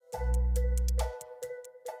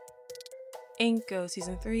Anko,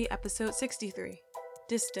 Season 3, Episode 63.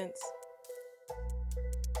 Distance.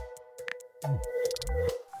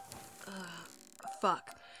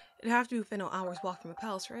 Fuck. It'd have to be within an hour's walk from the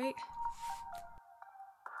palace, right?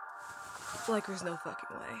 Like there's no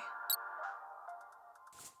fucking way.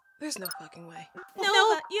 There's no fucking way.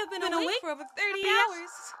 Nova, you've been awake for over 30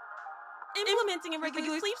 hours. Implementing a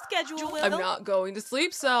regular sleep schedule will... I'm not going to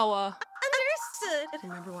sleep, Sawa. Understood.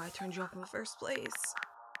 Remember why I turned you off in the first place.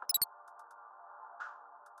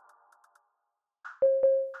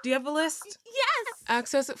 Do you have a list? Yes.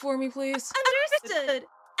 Access it for me, please. Understood.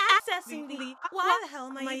 Accessing the... Why the hell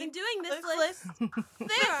am I even doing this list?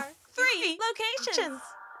 There are 3 locations.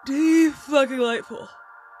 Delightful.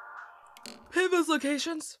 Hit those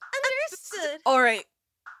locations. Understood. Alright.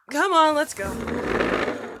 Come on, let's go.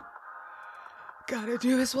 Gotta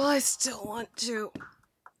do this while I still want to.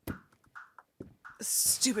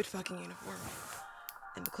 Stupid fucking uniform.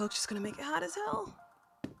 And the cloak's just gonna make it hot as hell.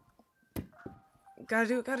 Gotta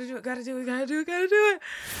do it.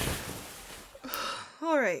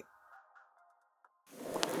 Alright.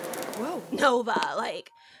 Whoa. Nova,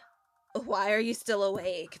 why are you still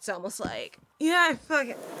awake? It's almost like... Yeah, I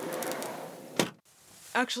fucking...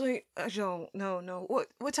 Actually, I don't. No.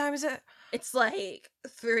 What time is it? It's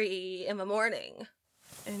 3 in the morning.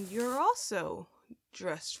 And you're also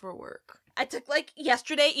dressed for work. I took,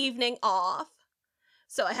 yesterday evening off.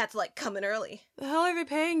 So I had to, come in early. The hell are they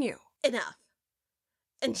paying you? Enough.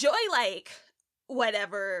 Enjoy,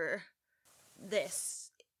 whatever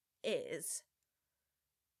this is.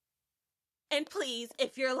 And please,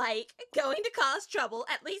 if you're, going to cause trouble,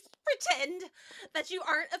 at least pretend that you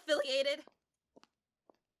aren't affiliated.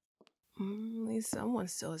 At least someone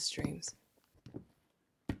still has dreams.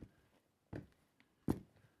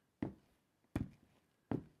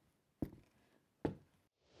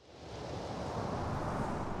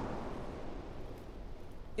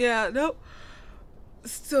 Yeah, nope.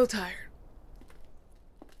 Still tired.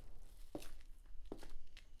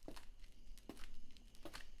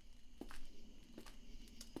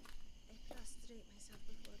 I prostrate myself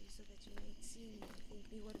before you so that you may see me and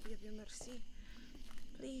think me worthy of your mercy.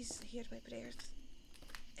 Please hear my prayers.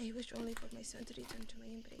 I wish only for my son to return to my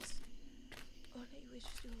embrace. All I wish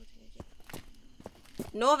is to hold him again.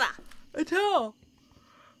 Nova! Adele!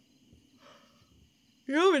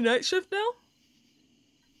 You're on a night shift now?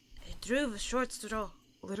 I drew a short straw.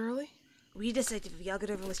 Literally? We decided the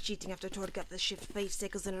algorithm was cheating after Tor got the shift 5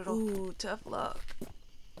 cycles in a row. Ooh, tough luck.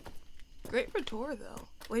 Great for Tor, though.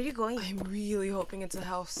 Where are you going? I'm really hoping it's a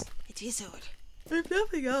house. It is hard. If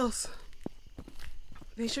nothing else,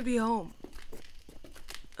 they should be home.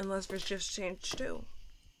 Unless their shifts change too.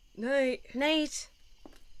 Night. Night.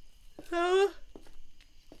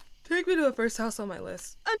 Take me to the first house on my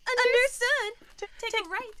list. Understood. Take a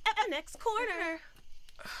right at the next corner.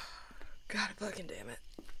 God fucking damn it.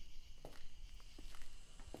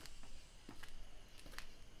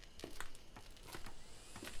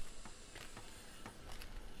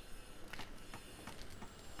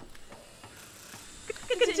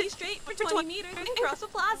 Continue straight for 20 meters and cross the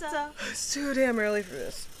plaza. It's too damn early for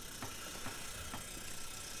this.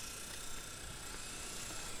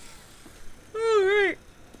 Alright.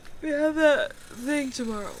 We have that thing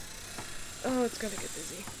tomorrow. Oh, it's gonna get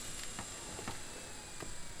busy.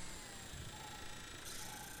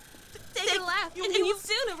 Take a left and you'll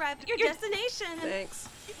soon arrive at your destination. Thanks.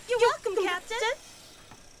 You're welcome, Captain.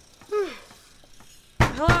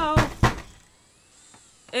 Hello?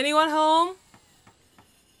 Anyone home?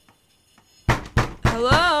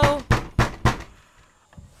 Hello?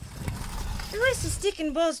 Where's the stick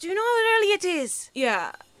and balls? Do you know how early it is?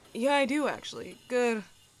 Yeah, I do actually. Good.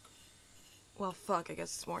 Well, fuck, I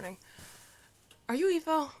guess it's morning. Are you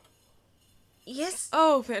Evo? Yes.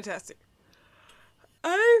 Oh, fantastic.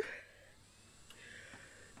 I'm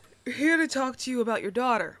here to talk to you about your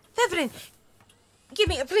daughter. Fevrin, give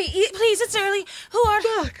me a please, it's early. Who are...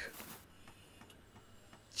 Fuck.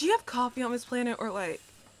 Do you have coffee on this planet or, a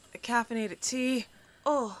caffeinated tea?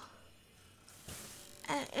 Oh.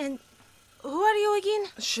 And who are you again?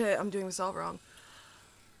 Shit, I'm doing this all wrong.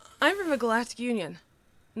 I'm from the Galactic Union.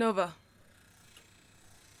 Nova.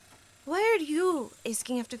 Why are you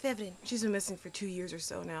asking after Fevrin? She's been missing for 2 years or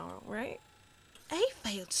so now, right? I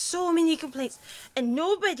filed so many complaints, and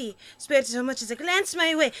nobody spared so much as a glance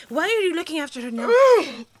my way. Why are you looking after her now?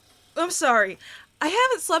 I'm sorry. I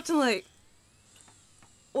haven't slept in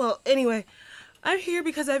Well, anyway, I'm here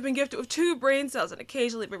because I've been gifted with 2 brain cells and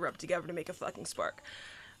occasionally been rubbed together to make a fucking spark.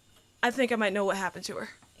 I think I might know what happened to her.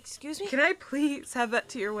 Excuse me? Can I please have that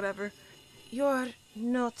tea or whatever? You're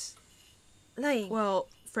not lying. Well,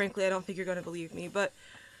 frankly, I don't think you're going to believe me, but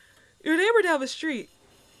Your neighbor down the street.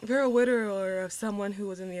 You're a widower of someone who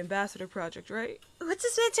was in the Ambassador Project, right? What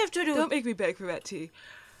does that have to do? Don't make me beg for that tea.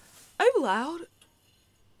 I'm loud,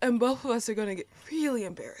 and both of us are gonna get really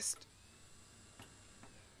embarrassed.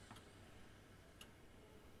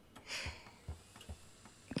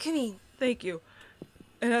 Come in. Thank you.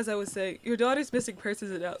 And as I was saying, your daughter's missing persons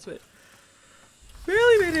announcement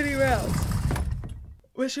barely made any rounds.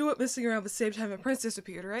 But she went missing around the same time the prince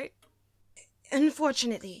disappeared, right?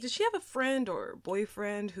 Unfortunately. Did she have a friend or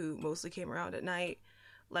boyfriend who mostly came around at night,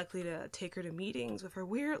 likely to take her to meetings with her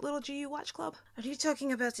weird little GU watch club? Are you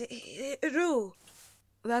talking about Rue?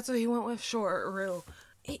 That's what he went with, sure, Rue.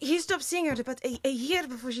 He stopped seeing her about a year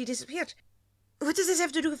before she disappeared. What does this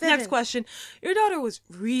have to do with Next question. Your daughter was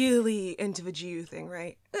really into the GU thing,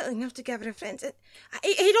 right? Well, enough to gather friends.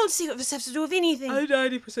 I don't see what this has to do with anything. I'm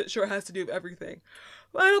 90% sure it has to do with everything.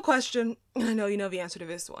 Final question. I know you know the answer to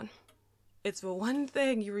this one. It's the one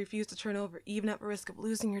thing you refuse to turn over, even at the risk of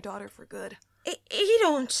losing your daughter for good. I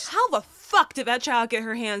don't. How the fuck did that child get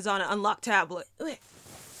her hands on an unlocked tablet?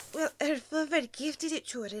 Well, her father gifted it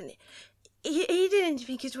to her, and he didn't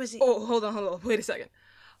think it was... Oh, hold on. Wait a second.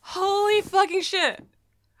 Holy fucking shit.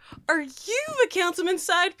 Are you the councilman's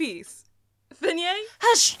side piece? Finier?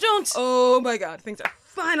 Hush, don't! Oh my god, things are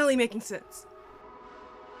finally making sense.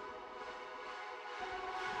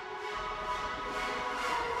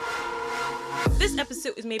 This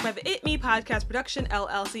episode is made by the It Me Podcast Production,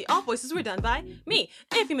 LLC. All voices were done by me.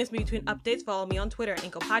 If you miss me between updates, follow me on Twitter at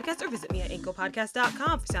Inco Podcast or visit me at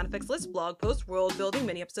IncoPodcast.com for sound effects lists, blog posts, world building,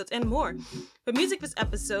 mini episodes, and more. The music this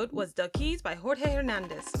episode was The Keys by Jorge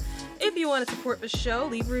Hernandez. If you want to support the show,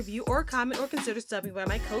 leave a review or comment or consider stopping by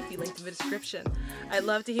my Ko-fi linked in the description. I'd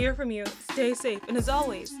love to hear from you. Stay safe, and as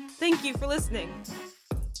always, thank you for listening.